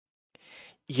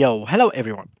Yo, hello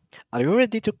everyone. Are you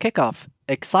ready to kick off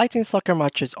exciting soccer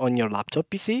matches on your laptop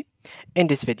PC? In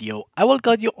this video, I will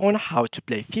guide you on how to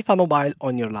play FIFA Mobile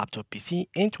on your laptop PC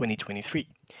in 2023.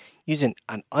 Using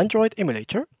an Android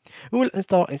emulator, we will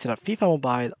install instead of FIFA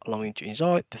Mobile, allowing you to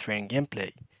enjoy the thrilling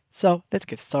gameplay. So let's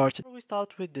get started. Before we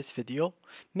start with this video,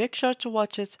 make sure to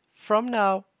watch it from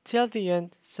now till the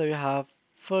end so you have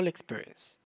full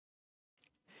experience.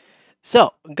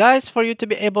 So, guys, for you to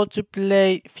be able to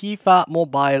play FIFA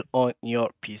Mobile on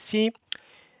your PC,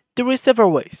 there is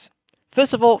several ways.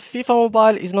 First of all, FIFA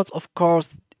Mobile is not, of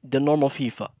course, the normal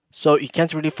FIFA, so you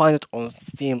can't really find it on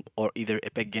Steam or either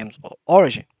Epic Games or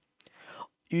Origin.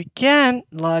 You can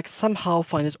somehow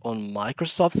find it on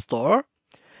Microsoft Store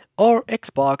or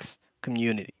Xbox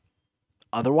Community.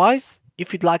 Otherwise,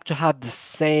 if you'd like to have the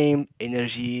same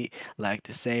energy, like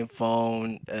the same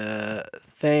phone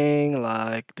thing,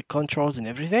 like the controls and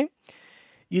everything,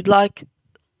 you'd like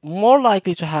more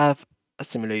likely to have a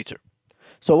simulator.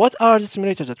 So what are the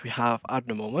simulators that we have at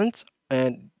the moment?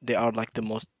 And they are like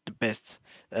the best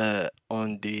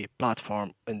on the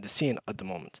platform and the scene at the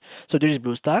moment. So there is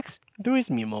BlueStacks, there is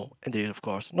Mimo, and there is of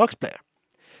course Nox Player.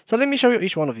 So let me show you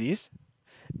each one of these.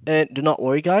 And do not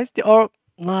worry, guys. They are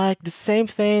like the same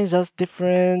thing, just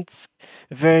different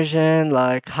version.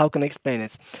 Like, how can I explain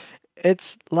it?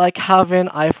 It's like having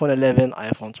iPhone 11,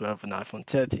 iPhone 12, and iPhone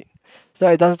 13. So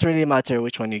it doesn't really matter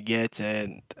which one you get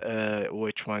and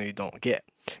which one you don't get.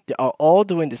 They are all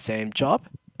doing the same job,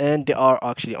 and they are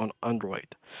actually on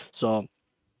Android. So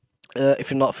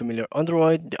if you're not familiar with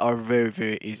Android, they are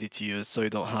very easy to use, so you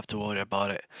don't have to worry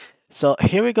about it. So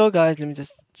here we go, guys. Let me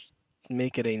just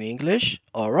make it in English.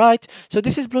 All right. So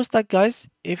this is BlueStack, guys.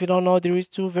 If you don't know, there is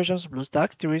two versions of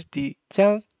BlueStacks. There is the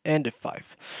 10 and the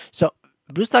 5. So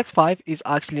BlueStacks 5 is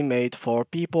actually made for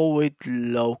people with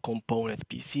low component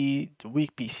PC, the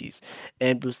weak PCs,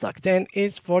 and BlueStacks 10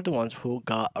 is for the ones who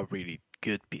got a really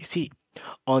good PC.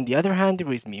 On the other hand,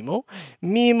 there is Mimo.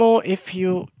 Mimo, if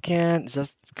you can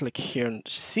just click here and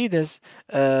see this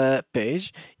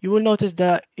page, you will notice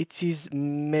that it is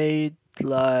made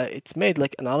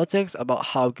like analytics about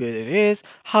how good it is,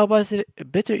 how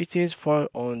better it is for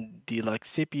on the like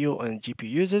CPU and GPU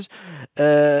users,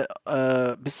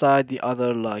 beside the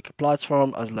other like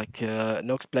platform as like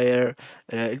Nox Player,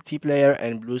 LT Player,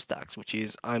 and BlueStacks, which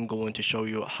is I'm going to show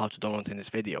you how to download in this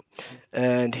video.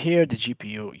 And here the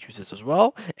GPU uses as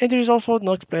well, and there is also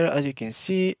Nox Player. As you can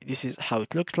see, this is how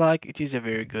it looks like. It is a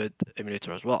very good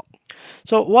emulator as well.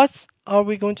 So what are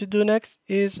we going to do next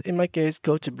is, in my case,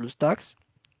 go to BlueStacks,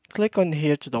 click on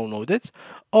here to download it,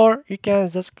 or you can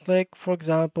just click, for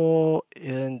example,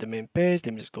 in the main page.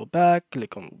 Let me just go back,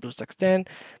 click on BlueStacks 10,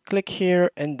 click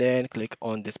here, and then click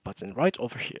on this button right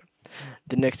over here.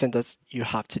 The next thing that you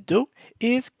have to do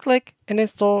is click and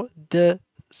install the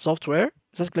software.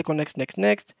 Just click on next.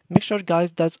 Make sure,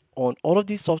 guys, that on all of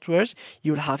these softwares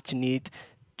you will have to need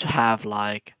to have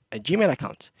like a Gmail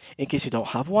account. In case you don't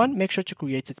have one, make sure to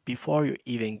create it before you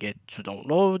even get to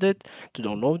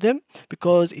download them,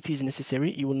 because it is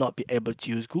necessary. You will not be able to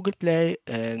use Google Play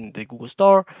and the Google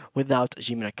Store without a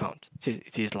Gmail account.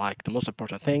 It is like the most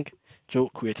important thing to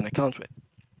create an account with.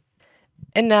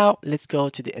 And now let's go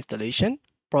to the installation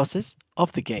process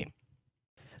of the game.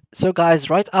 So guys,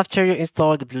 right after you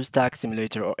install the BlueStack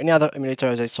simulator or any other emulator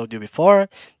as I showed you before,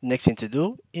 the next thing to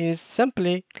do is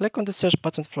simply click on the search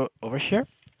button over here,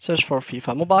 search for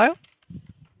FIFA Mobile,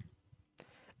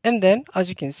 and then as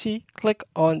you can see, click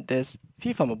on this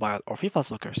FIFA Mobile or FIFA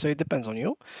Soccer. So it depends on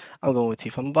you. I'm going with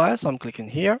FIFA Mobile, so I'm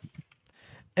clicking here,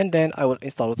 and then I will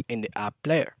install it in the app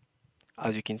player.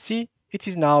 As you can see, it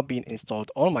is now being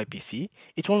installed on my PC.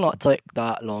 It will not take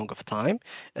that long of time,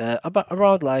 about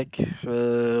around like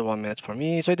 1 minute for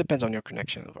me. So it depends on your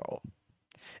connection overall.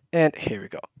 And here we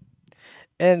go.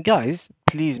 And guys,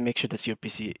 please make sure that your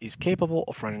PC is capable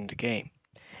of running the game.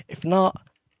 If not,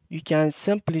 you can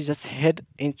simply just head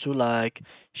into like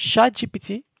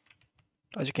ChatGPT,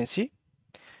 as you can see,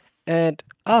 and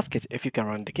ask it if you can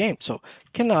run the game. So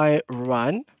can I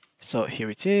run? So here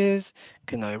it is.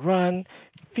 Can I run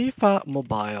FIFA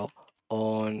Mobile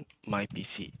on my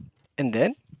PC? And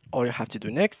then all you have to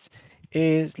do next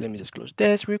is, let me just close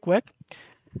this real quick.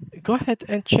 Go ahead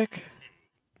and check.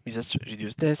 Let me just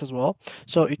reduce this as well.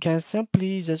 So you can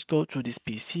simply just go to this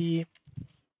PC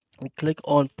and click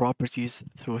on properties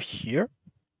through here.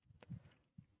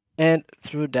 And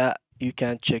through that, you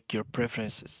can check your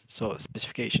preferences, so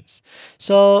specifications.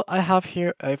 So I have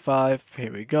here i5.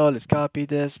 Here we go. Let's copy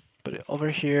this, put it over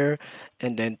here,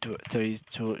 and then to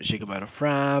 32 GB of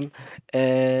RAM.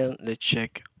 And let's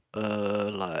check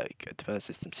like advanced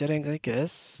system settings, I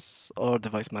guess, or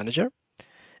device manager.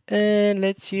 And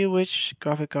let's see which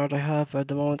graphic card I have at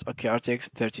the moment. Okay, RTX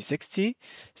 3060.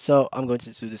 So I'm going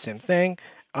to do the same thing.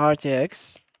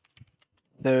 RTX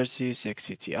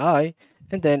 3060 Ti.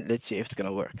 And then let's see if it's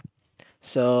gonna work.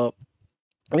 So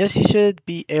yes, you should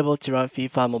be able to run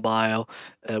FIFA Mobile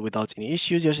without any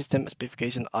issues. Your system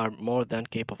specifications are more than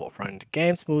capable of running the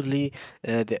game smoothly.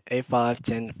 The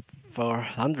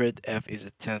A5-10400F is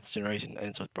a 10th generation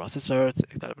Android processor,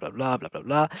 blah, blah, blah, blah, blah,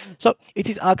 blah. So it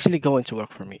is actually going to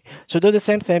work for me. So do the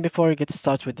same thing before you get to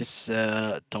start with this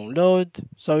download,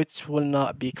 so it will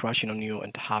not be crashing on you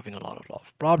and having a lot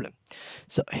of problem.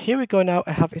 So here we go now.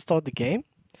 I have installed the game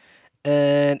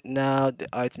and now the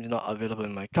item is not available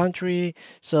in my country,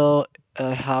 so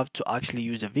I have to actually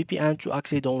use a VPN to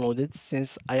actually download it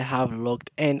since I have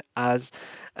logged in as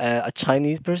a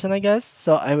Chinese person, I guess.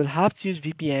 So I will have to use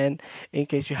VPN. In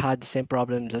case you had the same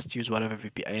problem, just use whatever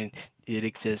VPN it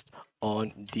exists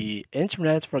on the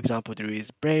internet. For example, there is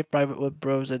Brave private web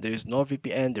browser, there is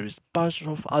NordVPN, there is bunch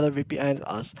of other VPNs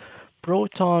as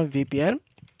Proton VPN.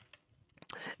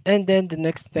 And then the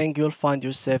next thing you'll find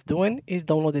yourself doing is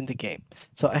downloading the game.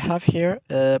 So I have here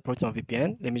Proton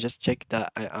VPN. Let me just check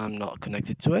that I am not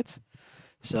connected to it.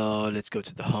 So let's go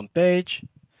to the home page.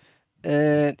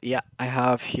 And yeah, I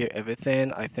have here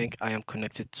everything. I think I am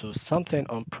connected to something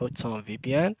on Proton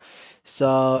VPN.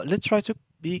 So let's try to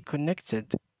be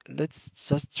connected. Let's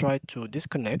just try to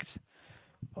disconnect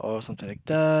or something like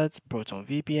that. Proton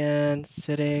VPN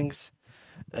settings.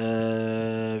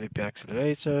 VPN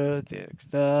accelerator,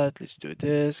 that. Let's do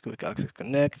this. Quick access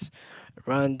connect,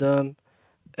 random,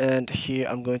 and here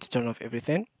I'm going to turn off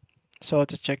everything. So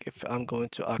to check if I'm going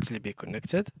to actually be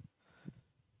connected.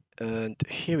 And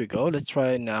here we go. Let's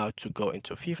try now to go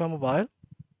into FIFA Mobile.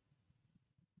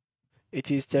 It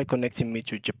is still connecting me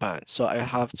to Japan, so I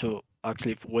have to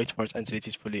actually wait for it until it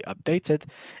is fully updated,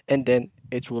 and then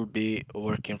it will be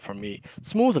working for me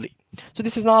smoothly. So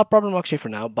this is not a problem actually for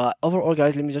now, but overall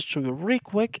guys, let me just show you real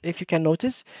quick. If you can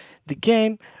notice, the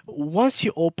game, once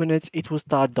you open it, it will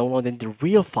start downloading the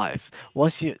real files.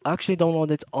 Once you actually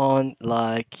download it on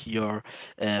like your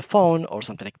phone or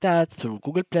something like that through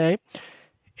Google Play,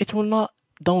 it will not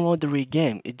download the real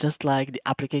game. It's just like the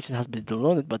application has been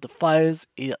downloaded, but the files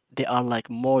they are like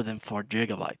more than 4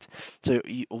 GB. So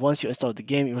once you install the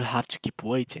game, you will have to keep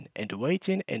waiting and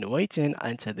waiting and waiting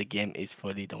until the game is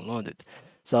fully downloaded.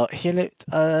 So here let's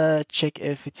check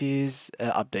if it is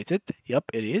updated. Yep,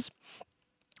 it is.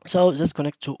 So just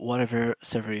connect to whatever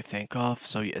server you think of.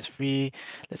 So ES3,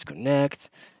 let's connect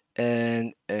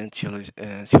and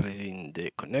initializing the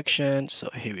connection. So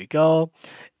here we go.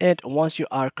 And once you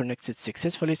are connected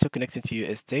successfully, so connecting to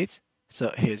US states.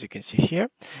 So here, as you can see here,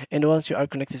 and once you are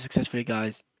connected successfully,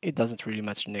 guys, it doesn't really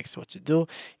matter next what to do.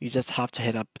 You just have to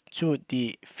head up to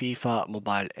the FIFA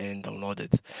mobile and download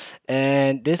it.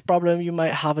 And this problem, you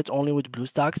might have it only with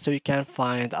BlueStacks, so you can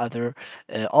find other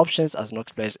options as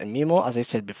Nox Players and Mimo. As I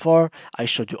said before, I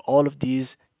showed you all of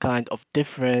these kind of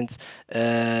different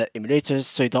emulators,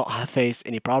 so you don't have face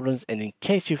any problems, and in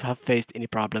case you have faced any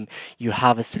problem, you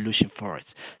have a solution for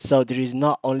it. So there is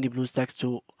not only BlueStacks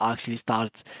to actually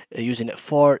start using it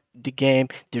for the game,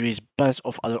 there is bunch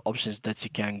of other options that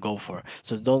you can go for.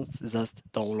 So don't just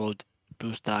download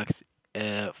BlueStacks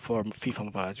for FIFA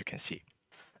Mobile, as you can see.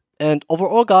 And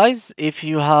overall, guys, if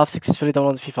you have successfully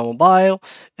downloaded FIFA Mobile,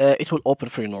 it will open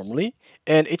for you normally,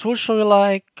 and it will show you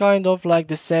like kind of like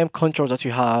the same controls that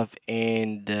you have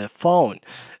in the phone.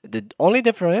 The only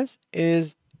difference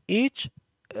is each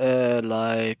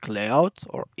like layout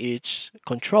or each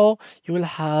control, you will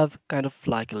have kind of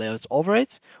like layouts over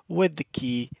it with the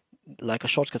key like a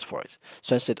shortcut for it.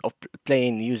 So instead of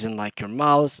playing using like your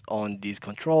mouse on these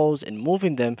controls and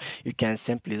moving them, you can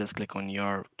simply just click on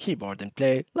your keyboard and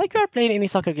play like you are playing any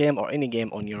soccer game or any game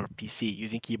on your PC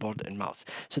using keyboard and mouse.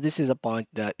 So this is a point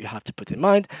that you have to put in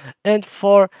mind. And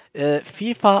for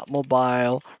FIFA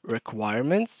mobile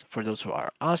requirements, for those who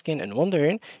are asking and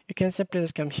wondering, you can simply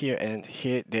just come here, and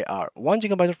here they are: 1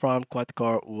 GB of RAM, quad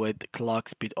core with clock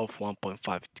speed of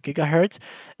 1.5 gigahertz,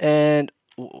 and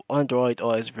Android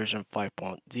OS version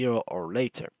 5.0 or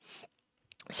later.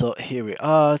 So here we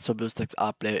are. So BlueStacks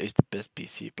App Player is the best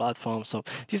PC platform. So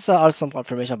these are some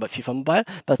information about FIFA Mobile,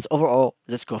 but overall,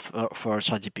 let's go for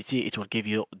ChatGPT. It will give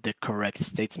you the correct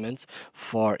statement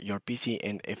for your PC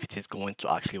and if it is going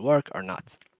to actually work or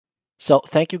not. So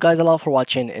thank you guys a lot for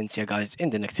watching, and see you guys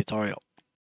in the next tutorial.